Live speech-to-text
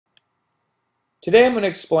Today I'm going to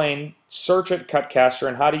explain search at Cutcaster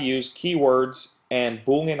and how to use keywords and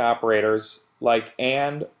boolean operators like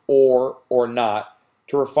and, or not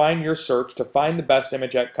to refine your search to find the best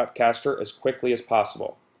image at Cutcaster as quickly as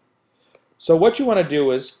possible. So what you want to do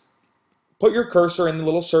is put your cursor in the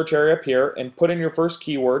little search area up here and put in your first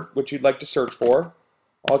keyword which you'd like to search for.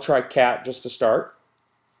 I'll try cat just to start.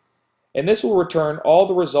 And this will return all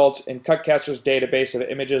the results in Cutcaster's database of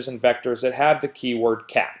images and vectors that have the keyword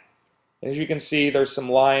cat. And as you can see, there's some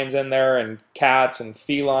lions in there and cats and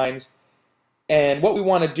felines. And what we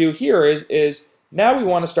want to do here is now we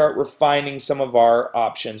want to start refining some of our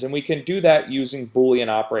options, and we can do that using boolean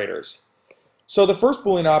operators. So the first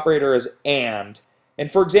boolean operator is and.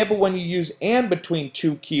 And for example, when you use and between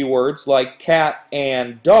two keywords like cat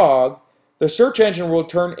and dog, the search engine will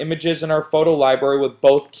return images in our photo library with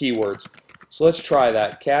both keywords. So let's try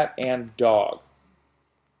that, cat and dog.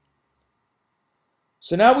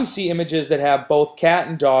 So now we see images that have both cat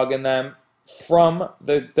and dog in them from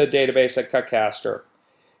the database at Cutcaster.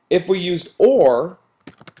 If we used or,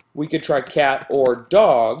 we could try cat or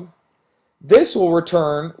dog. This will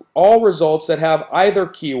return all results that have either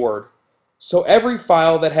keyword. So every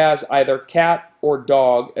file that has either cat or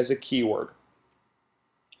dog as a keyword.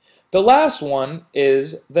 The last one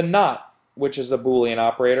is the not, which is a boolean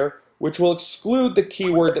operator, which will exclude the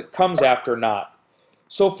keyword that comes after not.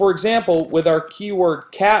 So for example, with our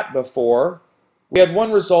keyword cat before, we had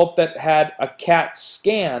one result that had a cat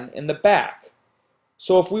scan in the back.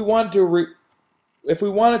 So if we wanted to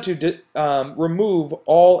remove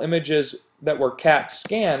all images that were cat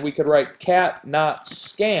scan, we could write cat not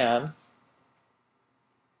scan,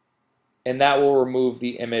 and that will remove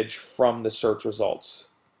the image from the search results.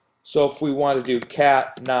 So if we want to do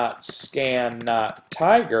cat not scan not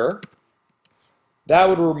tiger, that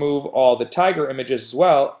would remove all the tiger images as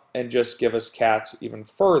well and just give us cats even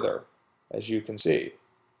further, as you can see.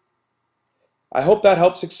 I hope that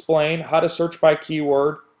helps explain how to search by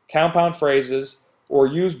keyword, compound phrases, or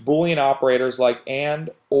use boolean operators like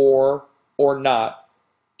and, or not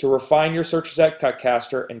to refine your searches at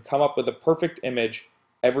Cutcaster and come up with a perfect image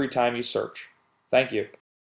every time you search. Thank you.